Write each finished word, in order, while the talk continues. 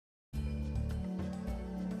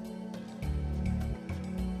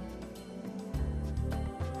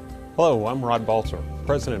Hello, I'm Rod Baltzer,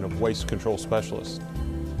 President of Waste Control Specialists.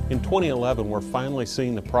 In 2011, we're finally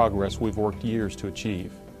seeing the progress we've worked years to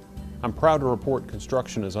achieve. I'm proud to report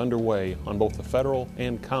construction is underway on both the federal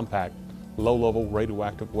and compact low-level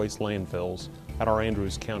radioactive waste landfills at our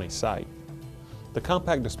Andrews County site. The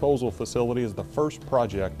compact disposal facility is the first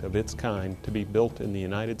project of its kind to be built in the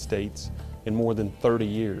United States in more than 30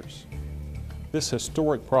 years. This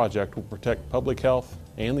historic project will protect public health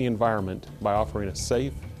and the environment by offering a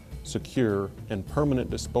safe, secure, and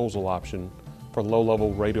permanent disposal option for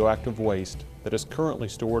low-level radioactive waste that is currently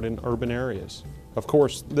stored in urban areas. Of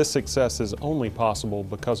course, this success is only possible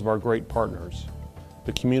because of our great partners,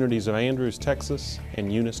 the communities of Andrews, Texas,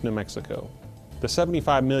 and Eunice, New Mexico. The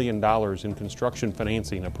 $75 million in construction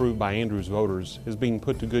financing approved by Andrews voters is being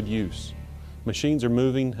put to good use. Machines are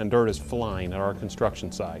moving and dirt is flying at our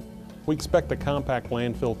construction site. We expect the compact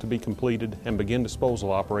landfill to be completed and begin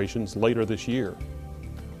disposal operations later this year.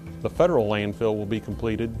 The federal landfill will be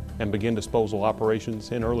completed and begin disposal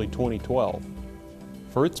operations in early 2012.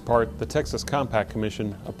 For its part, the Texas Compact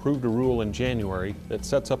Commission approved a rule in January that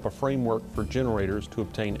sets up a framework for generators to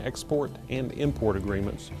obtain export and import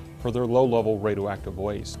agreements for their low-level radioactive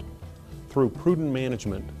waste. Through prudent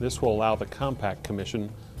management, this will allow the Compact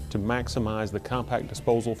Commission to maximize the compact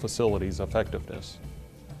disposal facility's effectiveness.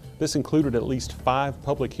 This included at least 5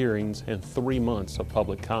 public hearings and 3 months of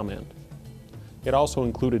public comment. It also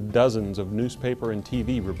included dozens of newspaper and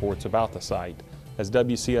TV reports about the site, as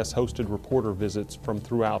WCS hosted reporter visits from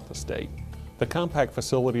throughout the state. The compact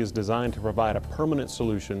facility is designed to provide a permanent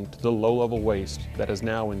solution to the low-level waste that is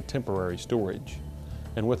now in temporary storage.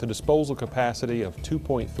 And with a disposal capacity of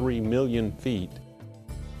 2.3 million feet,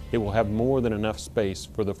 it will have more than enough space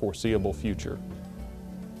for the foreseeable future.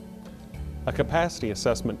 A capacity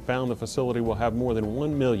assessment found the facility will have more than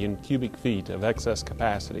 1 million cubic feet of excess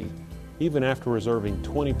capacity, even after reserving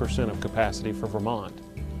 20% of capacity for Vermont,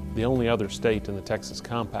 the only other state in the Texas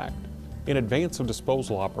Compact. In advance of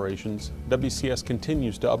disposal operations, WCS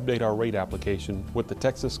continues to update our rate application with the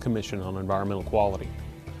Texas Commission on Environmental Quality.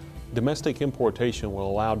 Domestic importation will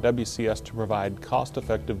allow WCS to provide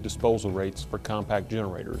cost-effective disposal rates for compact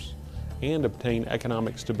generators and obtain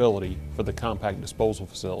economic stability for the compact disposal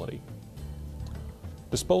facility.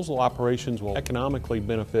 Disposal operations will economically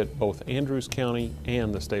benefit both Andrews County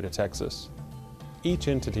and the state of Texas. Each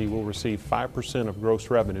entity will receive 5% of gross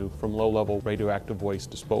revenue from low-level radioactive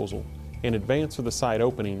waste disposal. In advance of the site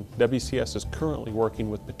opening, WCS is currently working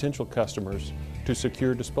with potential customers to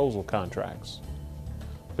secure disposal contracts.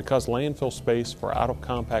 Because landfill space for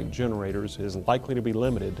out-of-compact generators is likely to be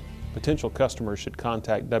limited, potential customers should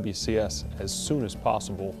contact WCS as soon as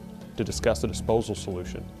possible to discuss a disposal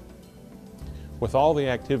solution. With all the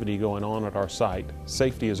activity going on at our site,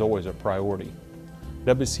 safety is always a priority.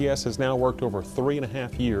 WCS has now worked over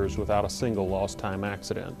 3.5 years without a single lost time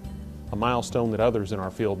accident, a milestone that others in our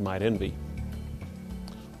field might envy.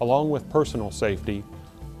 Along with personal safety,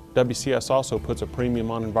 WCS also puts a premium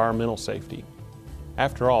on environmental safety.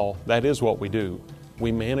 After all, that is what we do.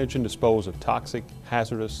 We manage and dispose of toxic,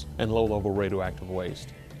 hazardous, and low-level radioactive waste.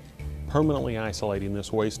 Permanently isolating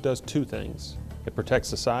this waste does 2 things. It protects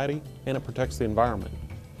society and it protects the environment.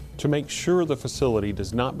 To make sure the facility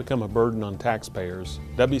does not become a burden on taxpayers,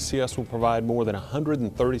 WCS will provide more than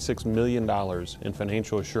 $136 million in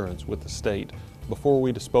financial assurance with the state before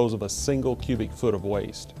we dispose of a single cubic foot of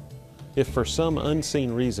waste. If for some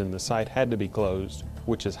unseen reason the site had to be closed,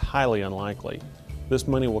 which is highly unlikely, this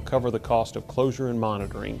money will cover the cost of closure and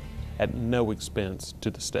monitoring at no expense to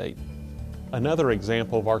the state. Another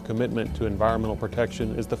example of our commitment to environmental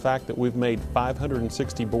protection is the fact that we've made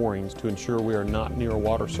 560 borings to ensure we are not near a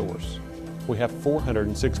water source. We have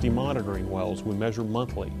 460 monitoring wells we measure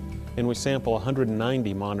monthly, and we sample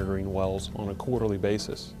 190 monitoring wells on a quarterly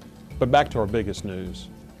basis. But back to our biggest news.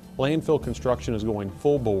 Landfill construction is going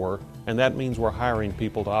full bore, and that means we're hiring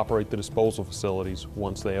people to operate the disposal facilities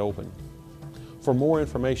once they open. For more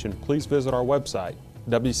information, please visit our website,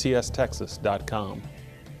 wcstexas.com.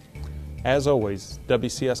 As always,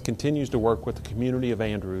 WCS continues to work with the community of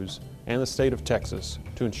Andrews and the state of Texas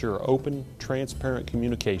to ensure open, transparent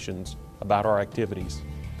communications about our activities.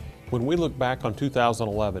 When we look back on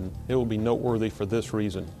 2011, it will be noteworthy for this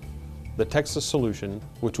reason. The Texas solution,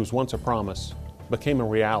 which was once a promise, became a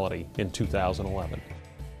reality in 2011.